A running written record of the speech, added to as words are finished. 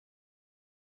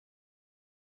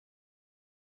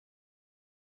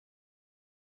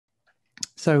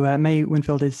May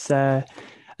Winfield is a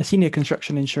senior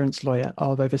construction insurance lawyer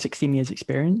of over 16 years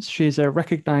experience. She is a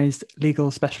recognized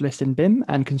legal specialist in BIM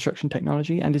and construction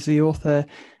technology and is the author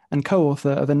and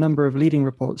co-author of a number of leading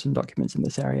reports and documents in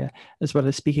this area, as well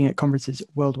as speaking at conferences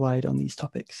worldwide on these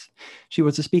topics. She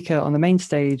was a speaker on the main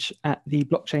stage at the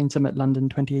Blockchain Summit London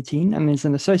 2018 and is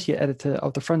an associate editor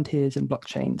of the Frontiers in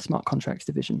Blockchain Smart Contracts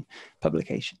Division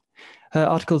publication. Her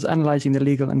articles analyzing the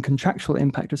legal and contractual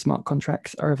impact of smart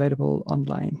contracts are available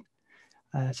online.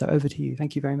 So over to you.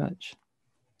 Thank you very much.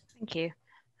 Thank you.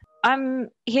 I'm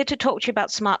here to talk to you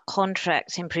about smart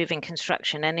contracts improving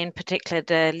construction, and in particular,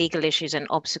 the legal issues and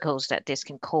obstacles that this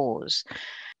can cause.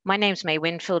 My name's May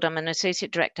Winfield. I'm an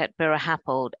associate director at Buro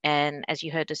Happold, and as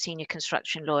you heard, a senior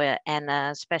construction lawyer and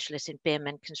a specialist in BIM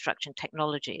and construction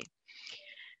technology.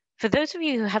 For those of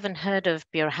you who haven't heard of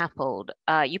Buro Happold,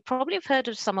 you probably have heard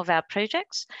of some of our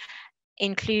projects,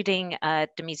 including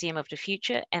the Museum of the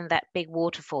Future and that big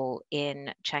waterfall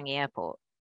in Changi Airport.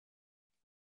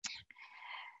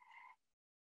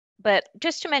 But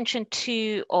just to mention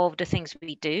two of the things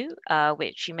we do,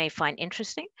 which you may find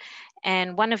interesting,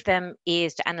 and one of them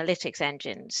is the analytics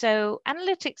engine. So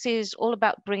analytics is all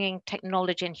about bringing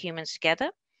technology and humans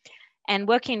together, and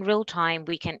working in real time,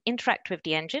 we can interact with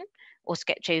the engine or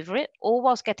sketch over it, all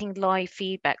whilst getting live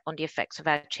feedback on the effects of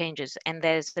our changes. And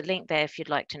there's the link there if you'd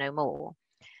like to know more.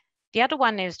 The other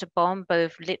one is the bomb,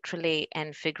 both literally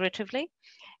and figuratively.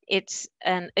 It's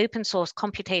an open source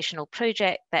computational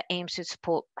project that aims to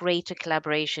support greater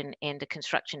collaboration in the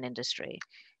construction industry.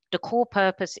 The core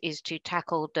purpose is to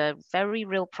tackle the very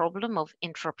real problem of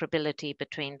interoperability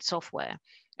between software.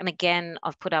 And again,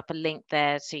 I've put up a link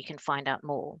there so you can find out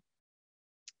more.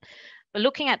 But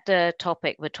looking at the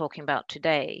topic we're talking about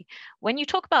today, when you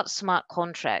talk about smart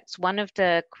contracts, one of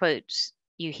the quotes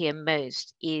you hear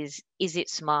most is it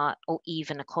smart or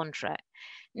even a contract?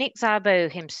 Nick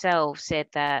Szabo himself said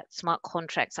that smart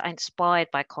contracts are inspired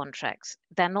by contracts.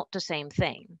 They're not the same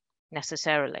thing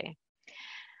necessarily.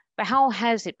 But how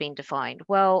has it been defined?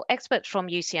 Well, experts from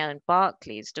UCL and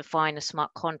Barclays define a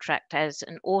smart contract as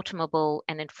an automable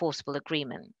and enforceable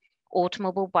agreement.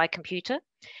 Automable by computer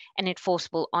and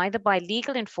enforceable either by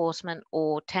legal enforcement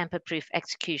or tamper-proof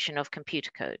execution of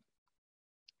computer code.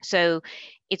 So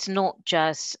it's not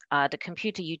just the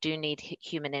computer, you do need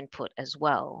human input as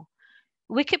well.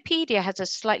 Wikipedia has a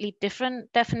slightly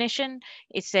different definition.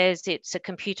 It says it's a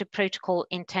computer protocol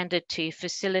intended to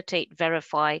facilitate,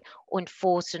 verify, or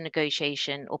enforce the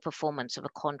negotiation or performance of a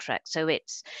contract. So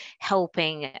it's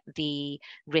helping the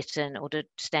written or the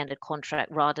standard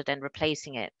contract rather than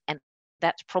replacing it. And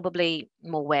that's probably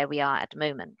more where we are at the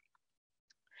moment.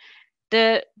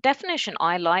 The definition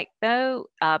I like, though,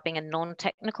 being a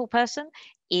non-technical person,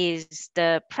 is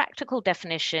the practical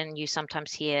definition you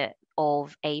sometimes hear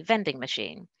of a vending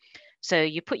machine. So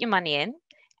you put your money in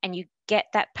and you get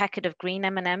that packet of green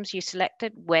M&Ms you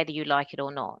selected, whether you like it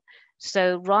or not.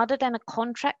 So rather than a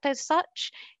contract as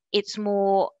such, it's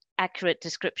more accurate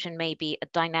description, maybe a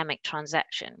dynamic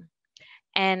transaction.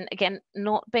 And again,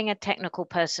 not being a technical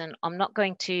person, I'm not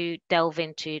going to delve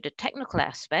into the technical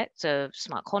aspects of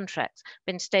smart contracts,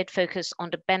 but instead focus on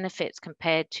the benefits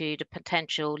compared to the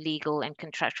potential legal and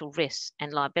contractual risks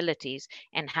and liabilities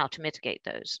and how to mitigate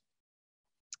those.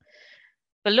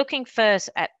 But looking first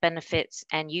at benefits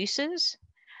and uses,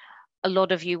 a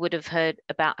lot of you would have heard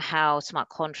about how smart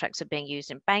contracts are being used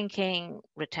in banking,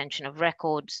 retention of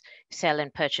records, sale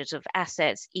and purchase of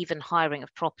assets, even hiring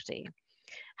of property.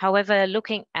 However,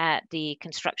 looking at the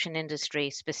construction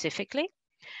industry specifically,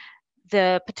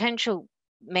 the potential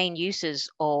main uses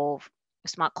of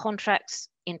smart contracts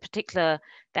in particular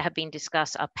that have been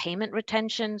discussed are payment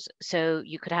retentions. So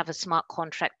you could have a smart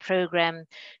contract program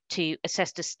to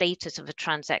assess the status of a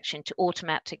transaction to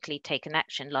automatically take an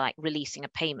action like releasing a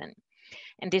payment.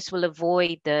 And this will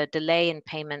avoid the delay in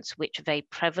payments, which are very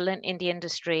prevalent in the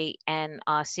industry and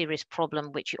are a serious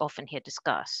problem which you often hear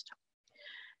discussed.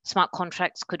 Smart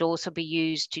contracts could also be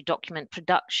used to document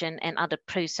production and other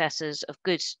processes of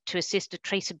goods to assist the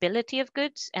traceability of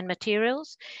goods and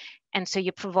materials. And so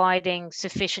you're providing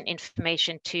sufficient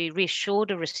information to reassure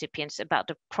the recipients about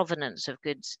the provenance of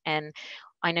goods. And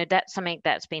I know that's something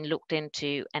that's been looked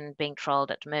into and being trialed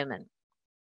at the moment.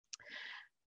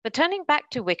 But turning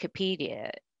back to Wikipedia,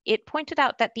 it pointed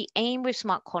out that the aim with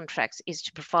smart contracts is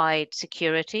to provide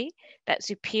security that's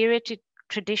superior to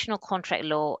traditional contract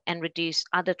law and reduce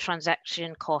other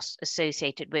transaction costs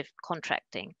associated with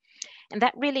contracting. And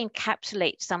that really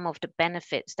encapsulates some of the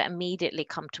benefits that immediately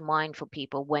come to mind for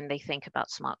people when they think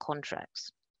about smart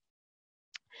contracts.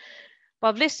 But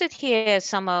I've listed here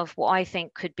some of what I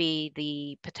think could be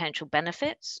the potential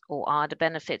benefits, or are the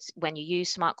benefits when you use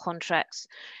smart contracts.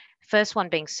 First one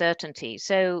being certainty.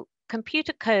 So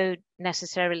computer code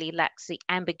necessarily lacks the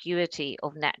ambiguity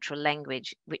of natural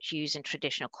language, which used in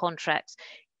traditional contracts.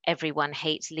 Everyone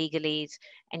hates legalese,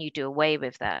 and you do away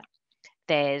with that.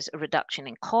 There's a reduction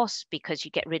in costs because you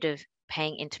get rid of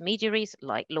paying intermediaries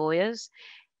like lawyers,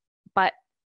 but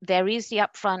there is the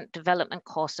upfront development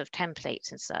cost of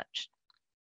templates and such.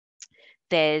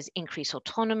 There's increased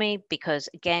autonomy because,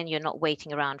 again, you're not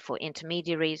waiting around for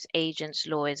intermediaries, agents,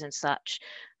 lawyers, and such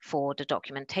for the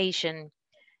documentation.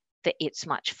 That it's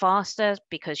much faster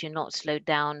because you're not slowed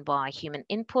down by human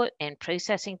input in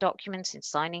processing documents, in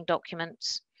signing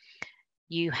documents.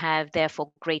 You have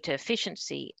therefore greater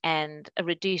efficiency and a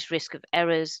reduced risk of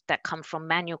errors that come from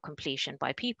manual completion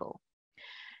by people.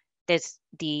 There's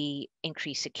the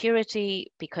increased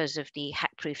security because of the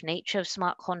hack-proof nature of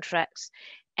smart contracts,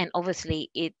 and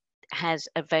obviously it has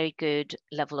a very good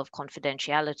level of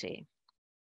confidentiality.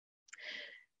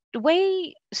 The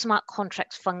way smart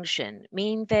contracts function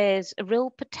mean there's a real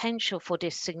potential for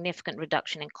this significant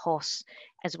reduction in costs,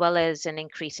 as well as an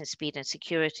increase in speed and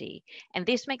security. And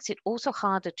this makes it also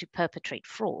harder to perpetrate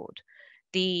fraud.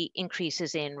 The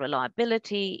increases in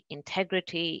reliability,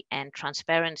 integrity, and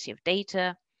transparency of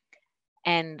data,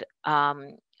 and are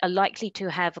likely to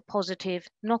have a positive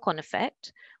knock-on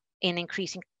effect in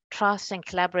increasing trust and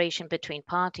collaboration between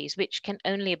parties, which can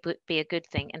only be a good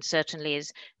thing, and certainly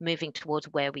is moving towards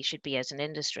where we should be as an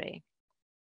industry.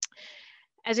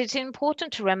 As it's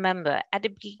important to remember, at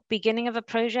the beginning of a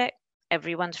project,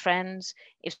 everyone's friends.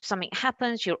 If something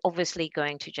happens, you're obviously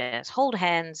going to just hold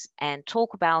hands and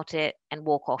talk about it and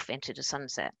walk off into the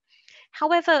sunset.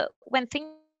 However, when things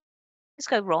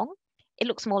go wrong, it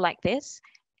looks more like this.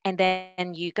 And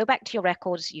then you go back to your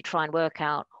records, you try and work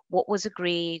out what was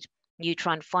agreed, you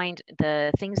try and find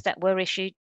the things that were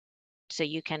issued so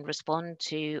you can respond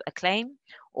to a claim,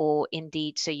 or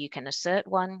indeed so you can assert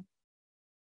one.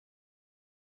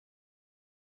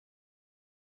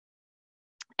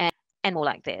 And more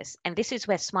like this. And this is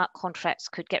where smart contracts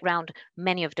could get around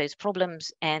many of those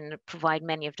problems and provide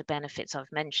many of the benefits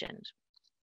I've mentioned.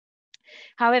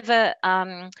 However,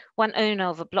 one owner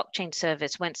of a blockchain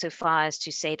service went so far as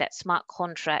to say that smart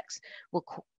contracts will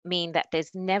mean that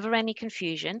there's never any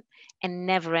confusion and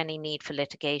never any need for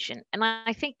litigation. And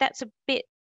I think that's a bit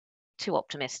too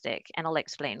optimistic, and I'll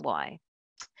explain why.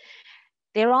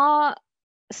 There are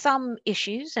some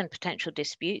issues and potential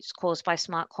disputes caused by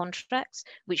smart contracts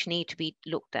which need to be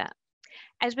looked at.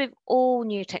 As with all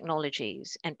new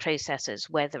technologies and processes,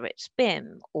 whether it's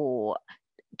BIM or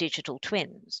digital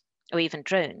twins, or even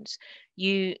drones,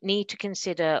 you need to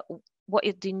consider what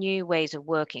are the new ways of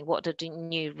working, what are the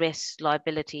new risks,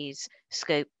 liabilities,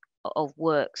 scope of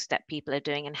works that people are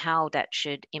doing, and how that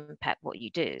should impact what you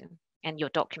do and your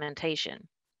documentation.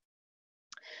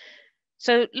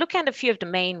 So look at a few of the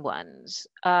main ones.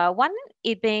 One,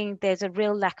 it being there's a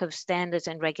real lack of standards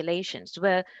and regulations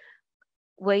where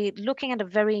we're looking at a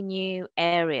very new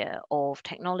area of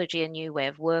technology, a new way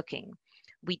of working.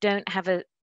 We don't have a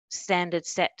standard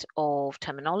set of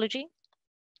terminology.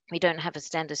 We don't have a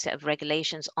standard set of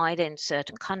regulations either in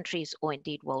certain countries or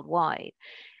indeed worldwide.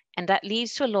 And that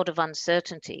leads to a lot of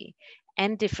uncertainty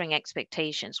and differing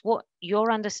expectations. What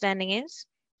your understanding is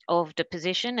of the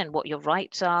position and what your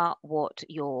rights are, what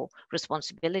your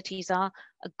responsibilities are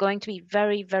going to be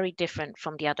very, very different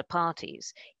from the other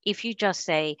parties. If you just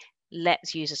say,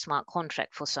 let's use a smart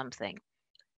contract for something,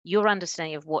 your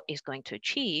understanding of what is going to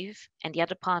achieve and the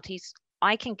other parties,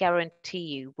 I can guarantee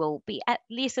you, will be at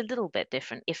least a little bit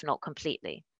different, if not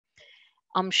completely.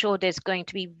 I'm sure there's going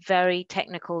to be very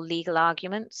technical legal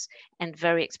arguments and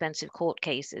very expensive court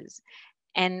cases.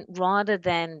 And rather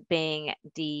than being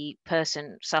the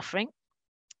person suffering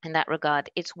in that regard,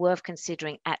 it's worth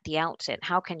considering at the outset,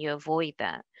 how can you avoid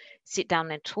that? Sit down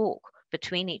and talk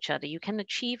between each other. You can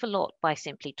achieve a lot by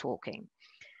simply talking,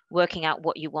 working out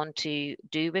what you want to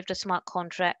do with the smart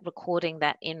contract, recording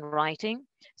that in writing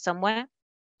somewhere.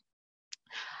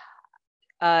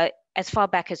 As far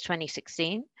back as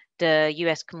 2016, the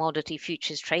US Commodity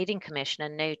Futures Trading Commissioner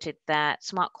noted that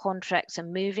smart contracts are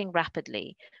moving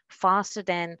rapidly, faster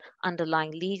than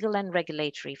underlying legal and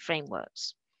regulatory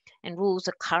frameworks. And rules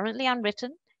are currently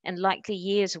unwritten and likely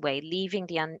years away, leaving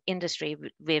the industry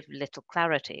with little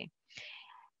clarity.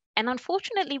 And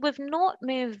unfortunately, we've not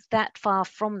moved that far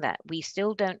from that. We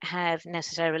still don't have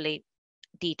necessarily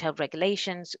detailed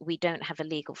regulations. We don't have a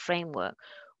legal framework.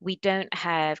 We don't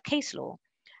have case law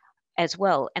as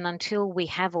well. And until we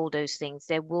have all those things,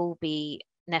 there will be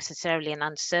necessarily an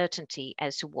uncertainty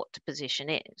as to what the position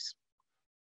is.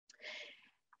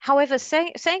 However,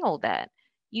 saying all that,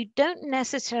 you don't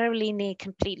necessarily need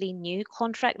completely new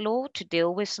contract law to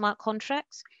deal with smart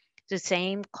contracts. The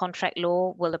same contract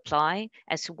law will apply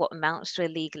as to what amounts to a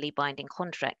legally binding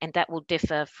contract, and that will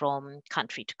differ from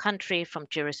country to country, from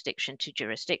jurisdiction to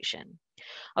jurisdiction.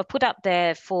 I've put up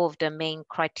there 4 of the main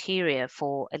criteria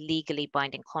for a legally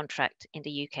binding contract in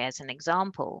the UK as an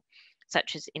example,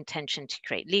 such as intention to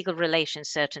create legal relations,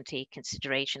 certainty,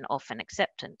 consideration, offer, and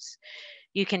acceptance.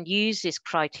 You can use this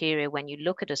criteria when you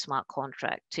look at a smart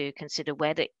contract to consider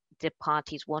whether the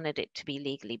parties wanted it to be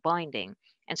legally binding,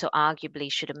 and so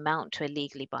arguably should amount to a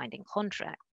legally binding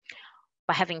contract.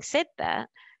 But having said that,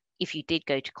 if you did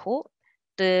go to court,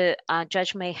 the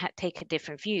judge may take a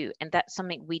different view, and that's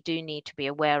something we do need to be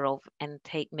aware of and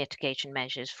take mitigation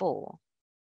measures for.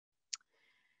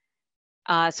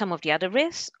 Some of the other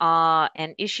risks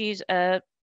and issues are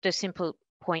the simple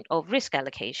point of risk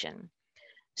allocation.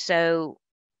 So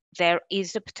there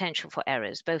is the potential for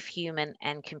errors, both human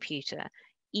and computer.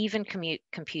 Even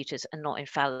computers are not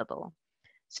infallible.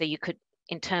 So you could,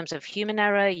 in terms of human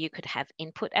error, you could have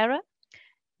input error.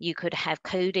 You could have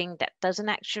coding that doesn't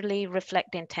actually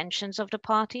reflect the intentions of the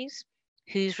parties.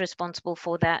 Who's responsible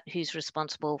for that? Who's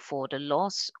responsible for the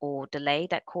loss or delay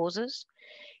that causes?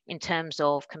 In terms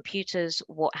of computers,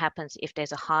 what happens if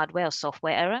there's a hardware or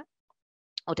software error,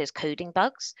 or there's coding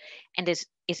bugs, and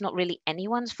it's not really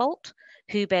anyone's fault?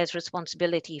 Who bears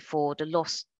responsibility for the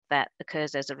loss that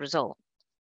occurs as a result?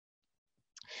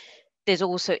 There's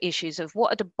also issues of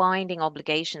what are the binding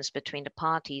obligations between the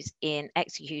parties in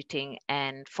executing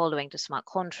and following the smart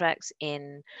contracts,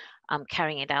 in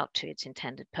carrying it out to its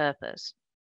intended purpose.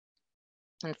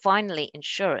 And finally,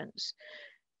 insurance.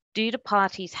 Do the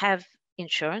parties have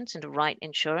insurance and the right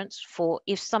insurance for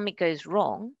if something goes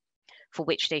wrong, for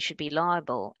which they should be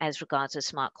liable as regards a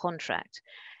smart contract?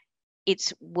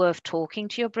 It's worth talking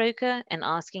to your broker and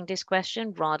asking this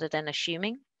question rather than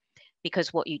assuming,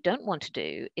 because what you don't want to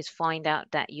do is find out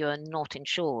that you're not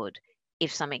insured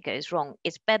if something goes wrong.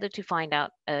 It's better to find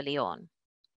out early on.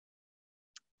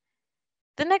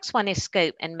 The next one is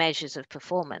scope and measures of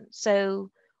performance.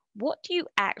 So what do you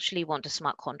actually want a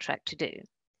smart contract to do?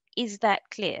 Is that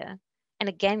clear? And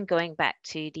again, going back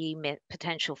to the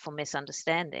potential for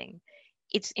misunderstanding,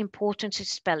 it's important to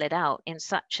spell it out in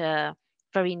such a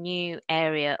very new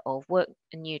area of work,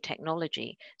 a new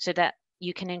technology, so that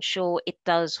you can ensure it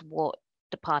does what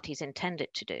the parties intend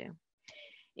it to do.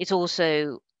 It's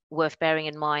also worth bearing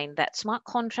in mind that smart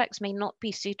contracts may not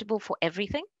be suitable for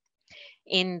everything.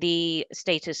 In the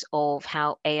status of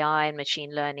how AI and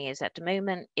machine learning is at the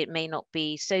moment, it may not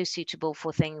be so suitable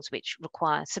for things which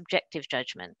require subjective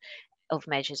judgment of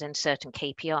measures and certain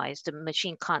KPIs. The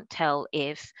machine can't tell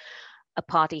if a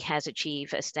party has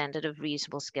achieved a standard of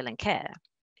reasonable skill and care.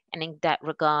 And in that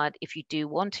regard, if you do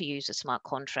want to use a smart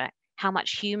contract, how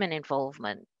much human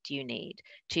involvement do you need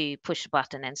to push the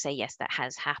button and say, yes, that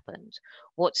has happened?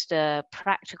 What's the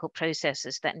practical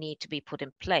processes that need to be put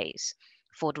in place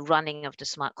for the running of the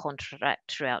smart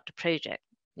contract throughout the project?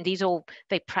 And these are all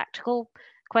very practical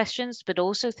questions, but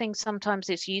also things sometimes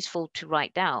it's useful to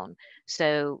write down.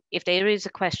 So if there is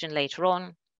a question later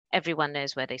on, everyone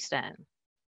knows where they stand.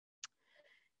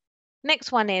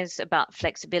 Next one is about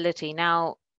flexibility.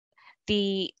 Now,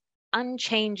 the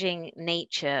unchanging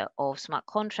nature of smart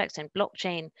contracts and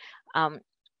blockchain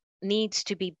needs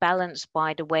to be balanced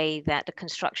by the way that the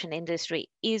construction industry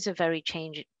is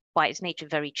by its nature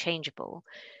very changeable.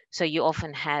 So you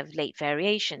often have late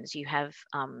variations, you have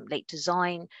late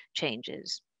design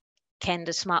changes. Can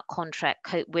the smart contract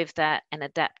cope with that and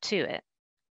adapt to it?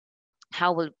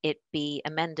 How will it be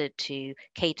amended to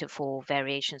cater for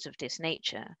variations of this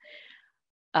nature?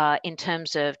 In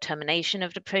terms of termination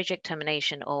of the project,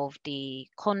 termination of the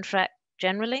contract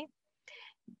generally,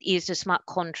 is the smart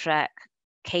contract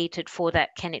catered for that?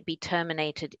 Can it be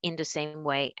terminated in the same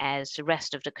way as the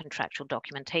rest of the contractual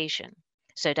documentation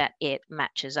so that it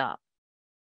matches up?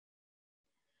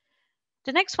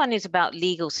 The next one is about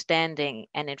legal standing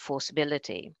and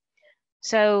enforceability.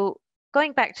 So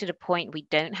going back to the point, we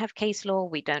don't have case law,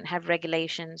 we don't have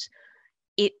regulations.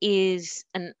 It is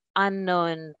an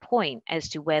unknown point as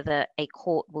to whether a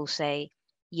court will say,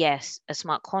 yes, a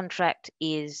smart contract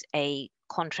is a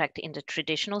contract in the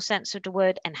traditional sense of the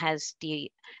word and has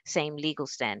the same legal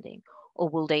standing. Or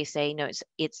will they say, no,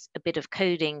 it's a bit of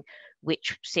coding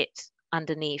which sits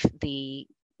underneath the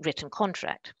written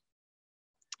contract?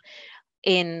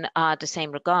 In the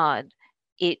same regard,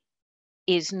 it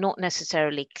is not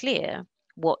necessarily clear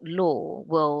what law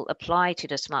will apply to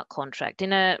the smart contract.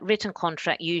 In a written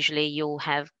contract, usually you'll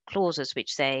have clauses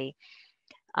which say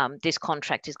this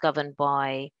contract is governed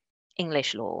by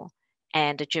English law,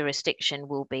 and the jurisdiction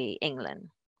will be England.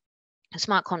 A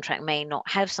smart contract may not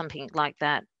have something like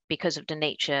that because of the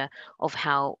nature of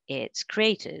how it's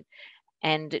created.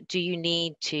 And do you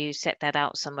need to set that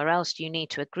out somewhere else? Do you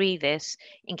need to agree this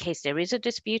in case there is a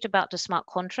dispute about the smart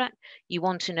contract? You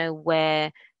want to know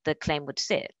where the claim would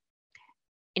sit.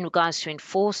 In regards to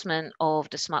enforcement of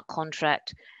the smart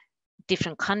contract,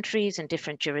 different countries and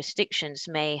different jurisdictions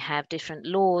may have different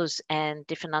laws and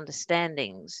different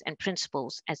understandings and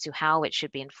principles as to how it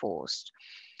should be enforced.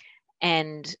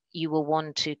 And you will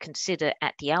want to consider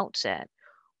at the outset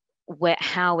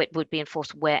how it would be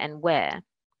enforced where,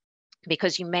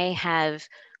 because you may have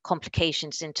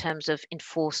complications in terms of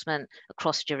enforcement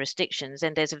across jurisdictions.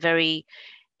 And it's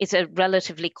a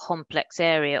relatively complex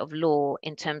area of law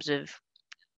in terms of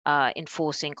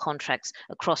enforcing contracts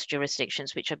across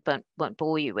jurisdictions, which I won't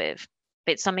bore you with.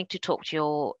 But it's something to talk to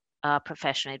your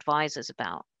professional advisors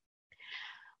about.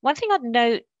 One thing I'd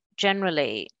note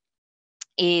generally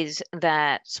is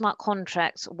that smart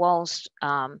contracts, whilst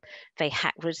they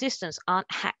hack resistance,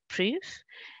 aren't hack proof.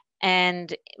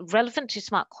 And relevant to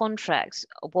smart contracts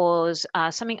was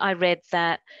something I read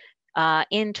that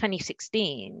in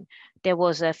 2016, there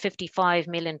was a $55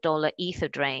 million ether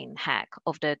drain hack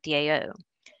of the DAO.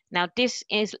 Now, this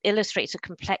illustrates the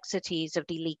complexities of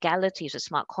the legalities of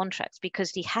smart contracts,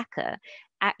 because the hacker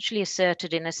actually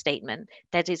asserted in a statement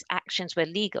that his actions were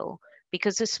legal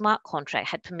because the smart contract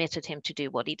had permitted him to do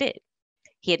what he did.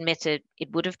 He admitted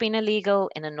it would have been illegal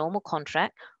in a normal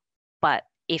contract, but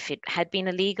if it had been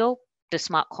illegal, the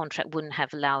smart contract wouldn't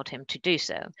have allowed him to do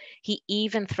so. He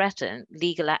even threatened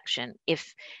legal action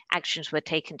if actions were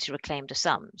taken to reclaim the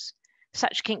sums.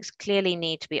 Such kinks clearly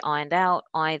need to be ironed out,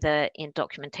 either in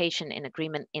documentation, in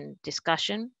agreement, in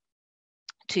discussion,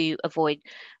 to avoid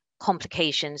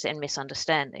complications and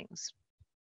misunderstandings.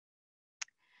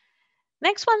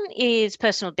 Next one is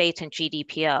personal data and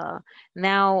GDPR.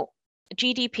 Now,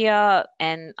 GDPR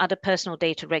and other personal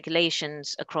data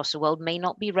regulations across the world may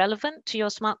not be relevant to your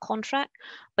smart contract,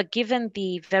 but given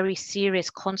the very serious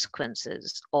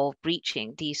consequences of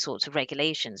breaching these sorts of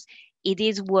regulations, it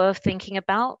is worth thinking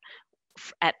about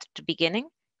at the beginning.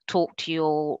 Talk to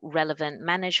your relevant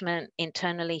management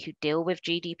internally who deal with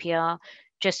GDPR,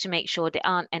 just to make sure there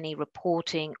aren't any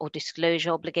reporting or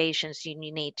disclosure obligations you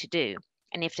need to do.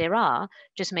 And if there are,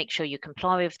 just make sure you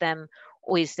comply with them.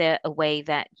 Or is there a way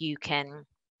that you can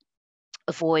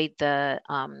avoid the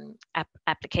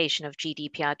application of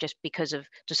GDPR just because of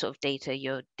the sort of data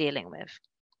you're dealing with?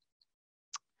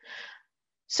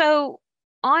 So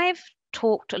I've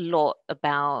talked a lot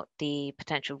about the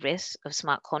potential risks of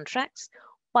smart contracts,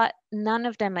 but none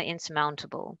of them are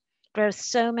insurmountable. There are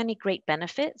so many great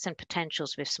benefits and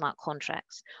potentials with smart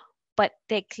contracts, but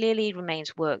there clearly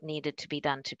remains work needed to be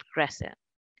done to progress it.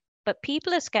 But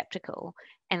people are skeptical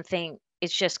and think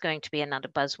it's just going to be another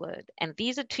buzzword. And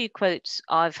these are two quotes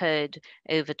I've heard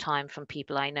over time from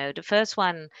people I know. The first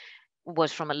one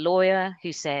was from a lawyer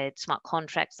who said smart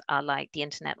contracts are like the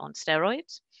internet on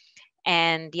steroids.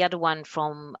 And the other one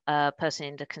from a person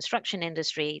in the construction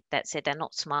industry that said they're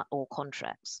not smart or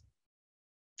contracts.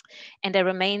 And there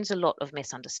remains a lot of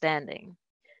misunderstanding.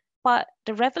 But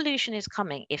the revolution is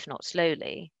coming, if not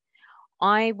slowly.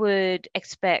 I would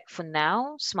expect for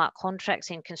now, smart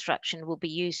contracts in construction will be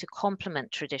used to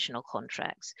complement traditional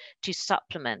contracts, to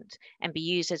supplement and be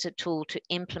used as a tool to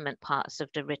implement parts of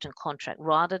the written contract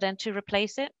rather than to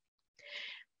replace it.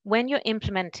 When you're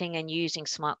implementing and using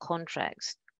smart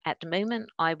contracts, at the moment,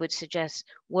 I would suggest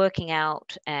working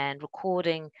out and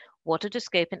recording what are the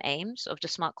scope and aims of the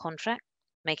smart contract,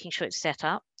 making sure it's set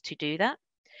up to do that.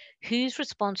 Who's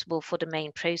responsible for the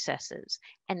main processes?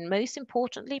 And most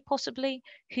importantly, possibly,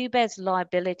 who bears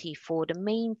liability for the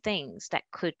main things that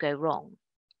could go wrong?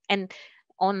 And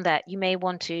on that, you may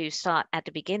want to start at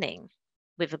the beginning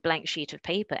with a blank sheet of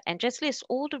paper and just list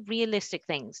all the realistic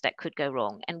things that could go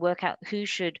wrong and work out who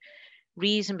should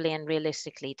reasonably and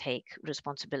realistically take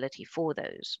responsibility for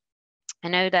those. I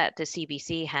know that the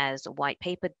CBC has a white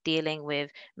paper dealing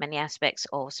with many aspects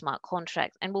of smart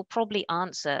contracts and will probably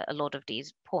answer a lot of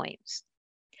these points.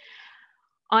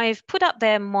 I've put up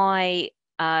there my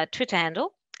Twitter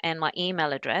handle and my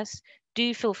email address.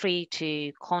 Do feel free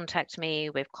to contact me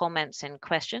with comments and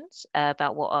questions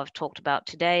about what I've talked about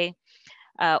today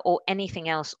or anything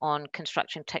else on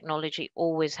construction technology.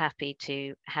 Always happy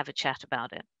to have a chat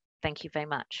about it. Thank you very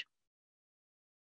much.